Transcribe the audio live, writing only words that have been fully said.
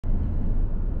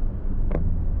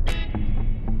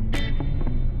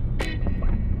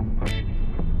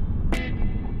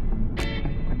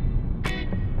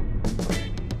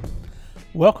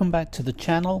Welcome back to the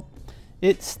channel.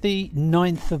 It's the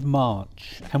 9th of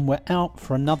March and we're out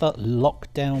for another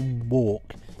lockdown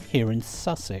walk here in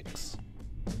Sussex.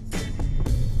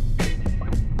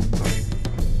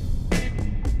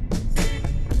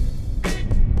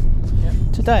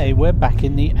 Today we're back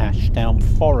in the Ashdown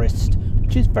Forest,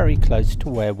 which is very close to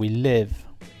where we live.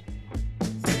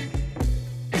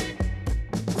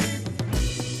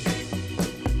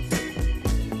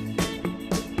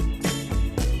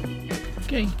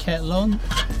 Get your kettle on.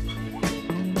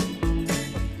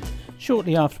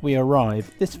 Shortly after we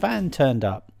arrived, this van turned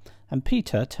up and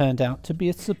Peter turned out to be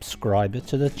a subscriber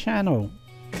to the channel.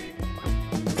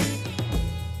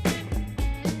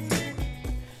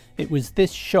 It was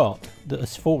this shot that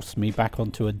has forced me back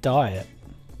onto a diet.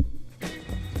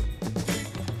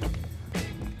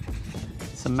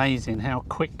 It's amazing how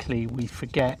quickly we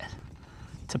forget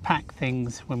to pack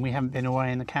things when we haven't been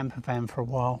away in the camper van for a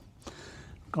while.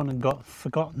 Gone and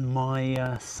forgotten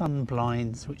my sun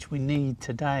blinds, which we need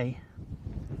today.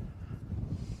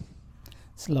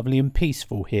 It's lovely and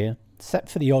peaceful here, except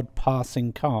for the odd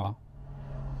passing car.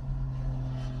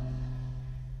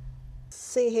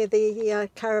 See here, the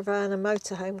Caravan and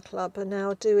Motorhome Club are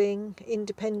now doing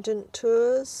independent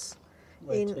tours.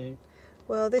 Where to?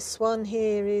 Well, this one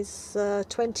here is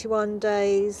 21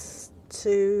 days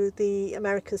to the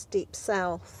America's Deep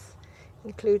South,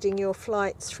 including your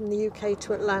flights from the UK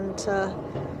to Atlanta,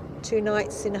 2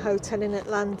 nights in a hotel in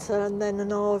Atlanta, and then an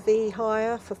RV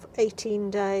hire for 18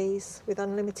 days with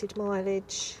unlimited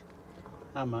mileage.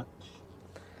 How much?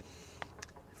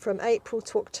 From April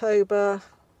to October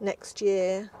next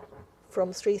year,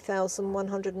 from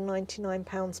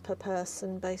 £3,199 per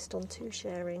person, based on 2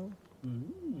 sharing.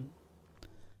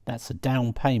 That's a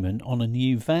down payment on a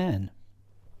new van.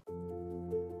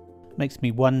 Makes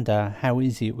me wonder how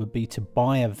easy it would be to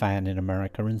buy a van in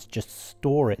America and just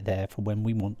store it there for when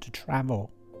we want to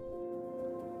travel.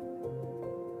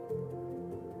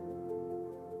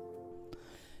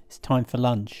 It's time for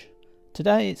lunch.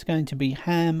 Today it's going to be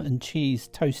ham and cheese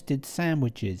toasted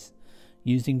sandwiches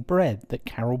using bread that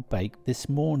Carol baked this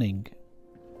morning.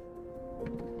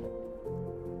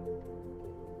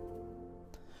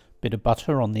 Bit of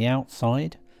butter on the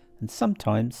outside, and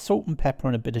sometimes salt and pepper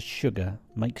and a bit of sugar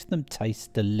makes them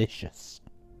taste delicious.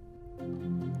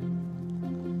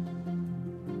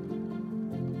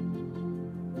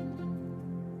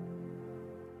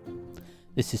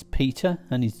 This is Peter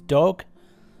and his dog.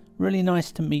 Really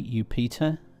nice to meet you,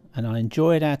 Peter, and I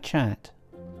enjoyed our chat.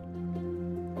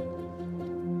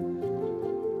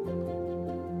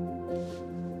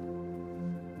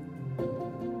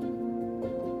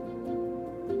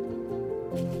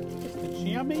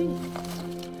 Yummy.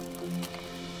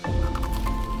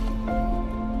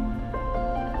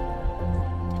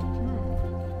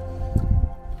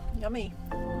 Yummy.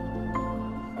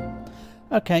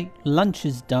 Okay, lunch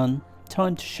is done.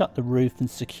 Time to shut the roof and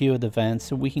secure the van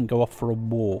so we can go off for a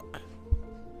walk.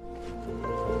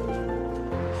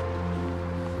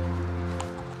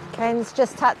 Ken's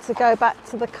just had to go back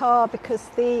to the car because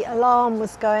the alarm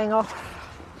was going off.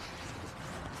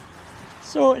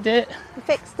 Sorted it. You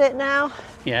fixed it now?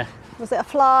 Yeah. Was it a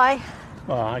fly?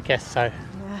 Well, I guess so.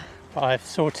 Yeah. But I've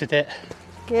sorted it.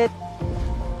 Good.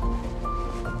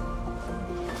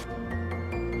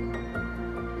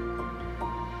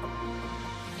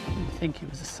 You'd think it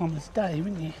was a summer's day,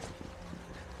 wouldn't you?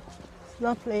 It's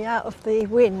lovely out of the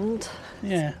wind.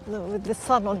 Yeah. With the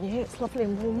sun on you, it's lovely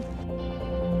and warm.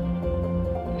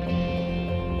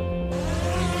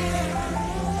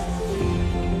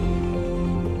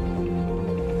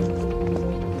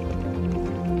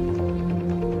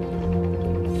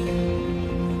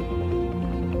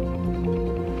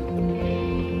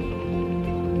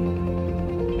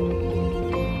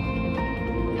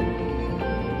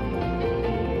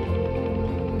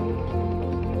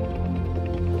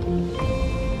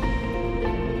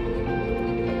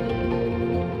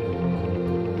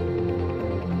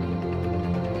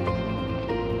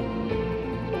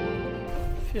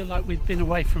 I feel like we've been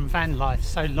away from van life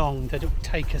so long that it would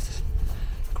take us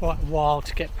quite a while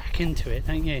to get back into it,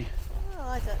 don't you? Well,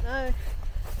 I don't know.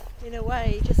 In a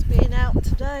way, just being out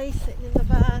today, sitting in the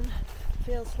van,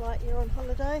 feels like you're on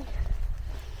holiday.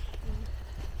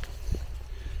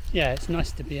 Yeah, it's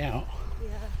nice to be out.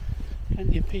 Yeah.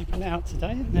 Plenty of people out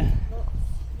today, isn't there? Lots,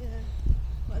 yeah.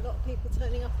 Quite a lot of people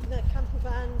turning up in their camper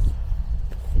vans,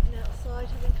 sitting outside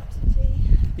having cups of tea,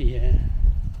 Yeah.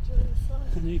 enjoying the sun.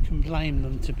 And who can blame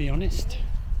them, to be honest?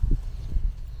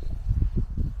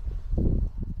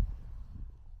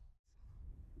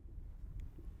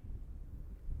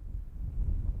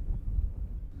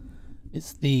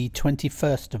 It's the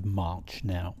 21st of March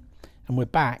now, and we're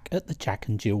back at the Jack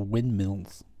and Jill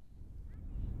windmills.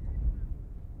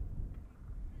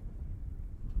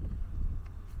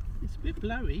 It's a bit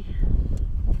blowy.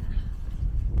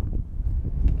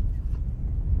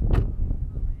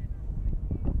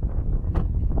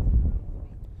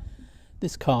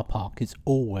 This car park is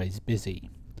always busy,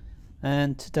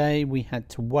 and today we had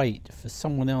to wait for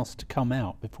someone else to come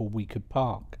out before we could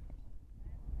park.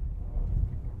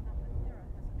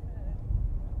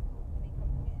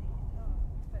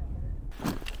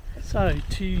 So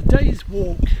today's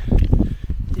walk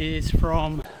is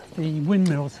from the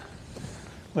windmills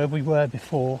where we were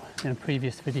before in a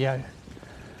previous video,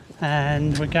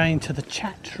 and we're going to the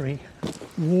Chattree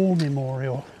War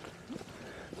Memorial.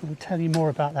 We'll tell you more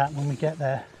about that when we get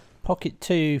there. Pocket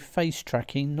 2 face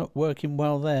tracking not working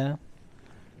well there.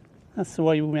 That's the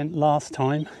way we went last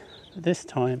time. This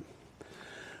time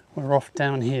we're off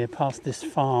down here past this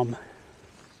farm,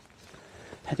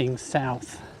 heading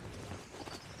south.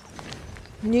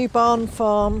 New Barn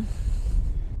Farm.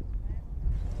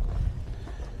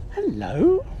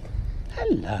 Hello.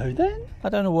 Hello then. I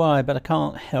don't know why, but I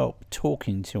can't help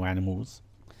talking to animals.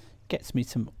 Gets me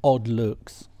some odd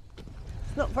looks.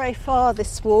 It's not very far,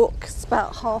 this walk. It's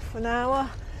about half an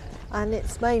hour, and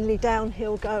it's mainly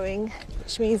downhill going,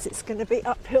 which means it's going to be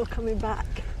uphill coming back.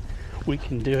 We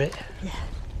can do it. Yeah.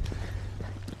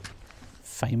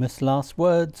 Famous last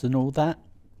words and all that.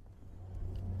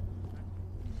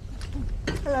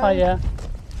 Hello. Hiya.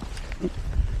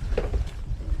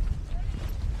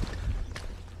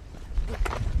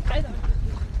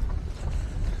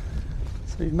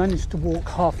 So we managed to walk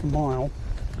half a mile,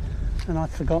 and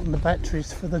I've forgotten the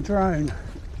batteries for the drone.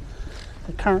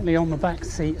 They're currently on the back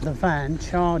seat of the van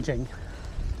charging.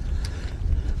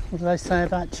 What do they say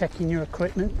about checking your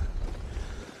equipment?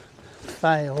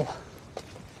 Fail.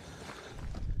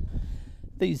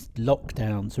 These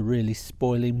lockdowns are really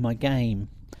spoiling my game.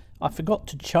 I forgot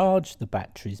to charge the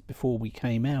batteries before we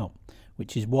came out,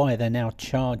 which is why they're now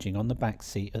charging on the back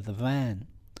seat of the van.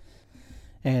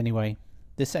 Anyway,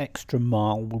 this extra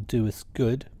mile will do us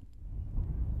good.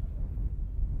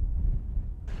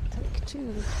 Take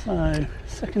 2. So,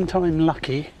 second time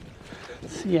lucky.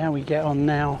 See how we get on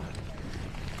now.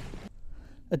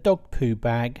 A dog poo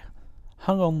bag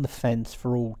hung on the fence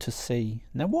for all to see.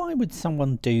 Now why would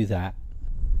someone do that?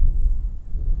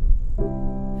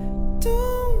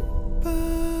 Don't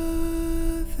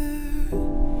bother,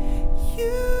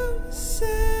 you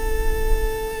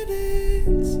said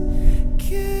it's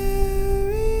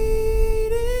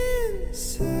carried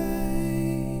inside.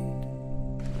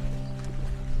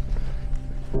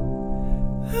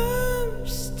 I'm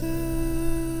stubborn.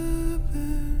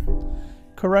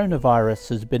 Coronavirus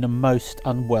has been a most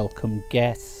unwelcome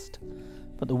guest,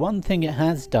 but the one thing it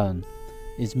has done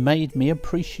is made me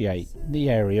appreciate the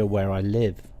area where I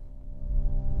live.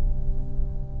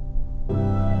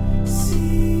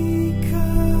 See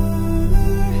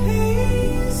color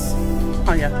haze in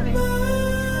Hiya. modern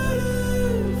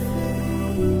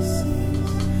faces,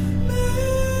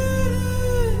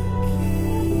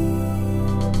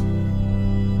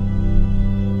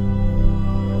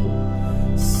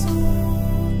 Medicaid.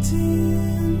 Salt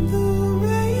in the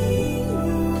rain,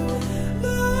 your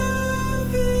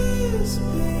love is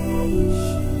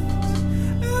patient.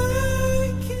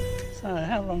 I can't. So,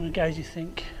 how long ago do you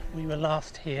think we were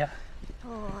last here?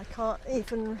 Oh, I can't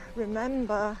even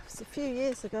remember. It's a few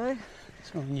years ago.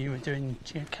 It's when you were doing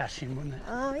geocaching, wasn't it?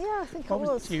 Oh, yeah, I think What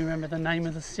I was. do you remember the name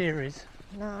of the series?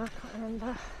 No, I can't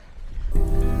remember.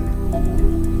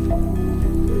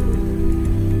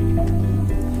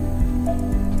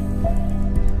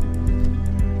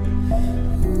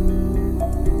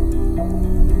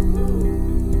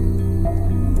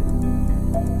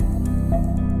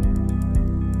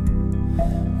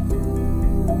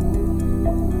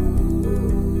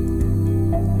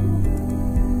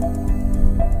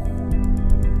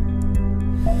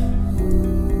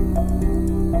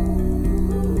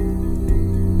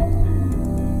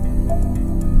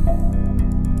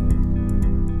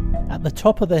 At the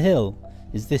top of the hill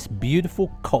is this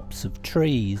beautiful copse of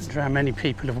trees. I wonder how many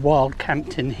people have wild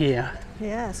camped in here.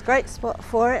 Yeah, it's a great spot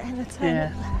for it in a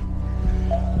tent. Yeah.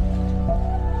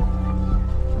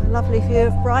 A lovely view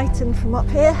of Brighton from up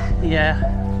here. Yeah.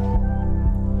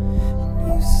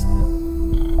 You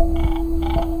slow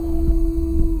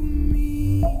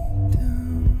me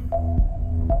down.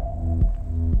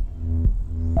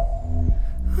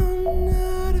 I'm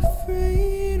not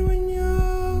afraid when you're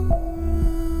around.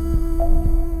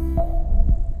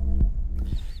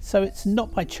 So it's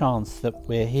not by chance that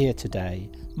we're here today.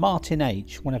 Martin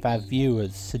H., one of our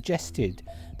viewers, suggested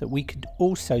that we could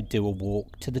also do a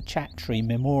walk to the Chattree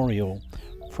Memorial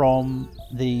from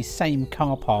the same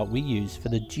car park we used for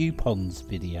the Dew Ponds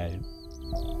video.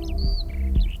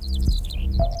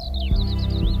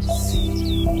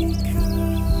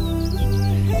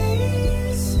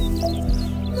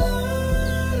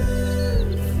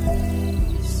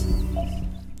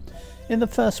 In the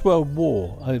First World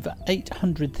War, over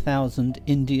 800,000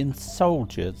 Indian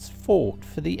soldiers fought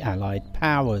for the Allied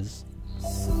powers.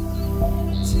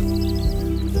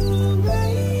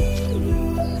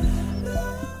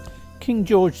 King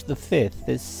George V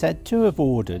is said to have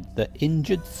ordered that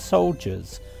injured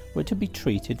soldiers were to be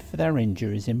treated for their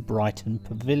injuries in Brighton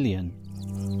Pavilion.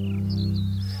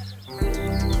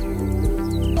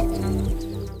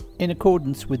 In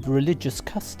accordance with religious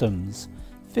customs,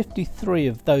 53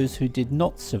 of those who did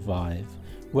not survive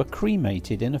were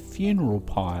cremated in a funeral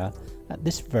pyre at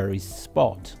this very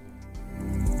spot.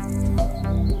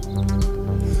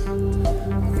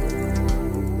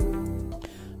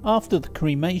 After the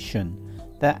cremation,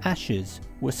 their ashes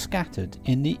were scattered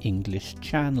in the English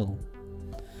Channel.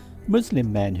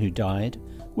 Muslim men who died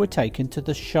were taken to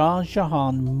the Shah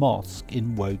Jahan Mosque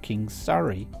in Woking,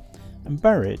 Surrey, and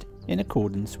buried in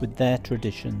accordance with their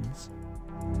traditions.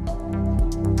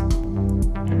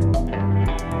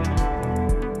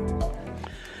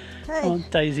 Hey, Come on,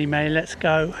 Daisy May, let's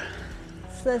go.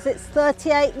 says it's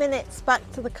 38 minutes back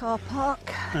to the car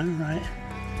park. All right.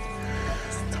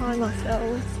 Let's time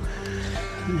ourselves.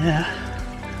 Yeah.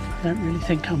 I don't really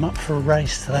think I'm up for a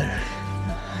race though.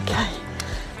 Okay.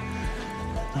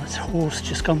 Nice horse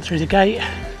just gone through the gate.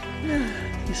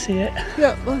 You see it?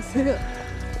 Yep, I see it.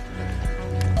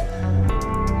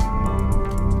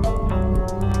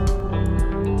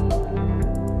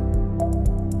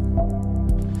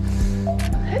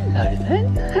 Hello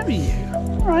then, how are you?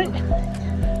 All right.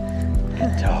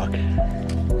 Good dog.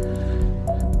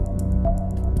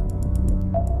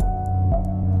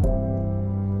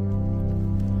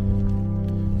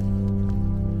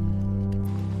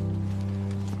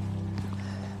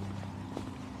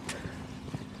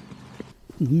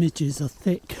 The midges are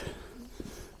thick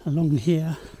along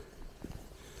here.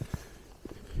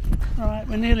 Right,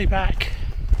 we're nearly back.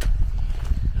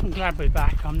 I'm glad we're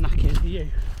back. I'm knackered. Are you?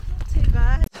 Not too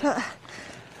bad. But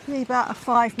need about a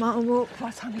 5-mile walk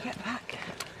by the time we get back.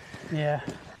 Yeah.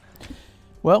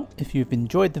 Well, if you've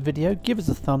enjoyed the video, give us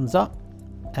a thumbs up,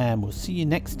 and we'll see you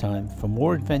next time for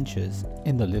more adventures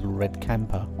in the Little Red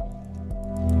Camper.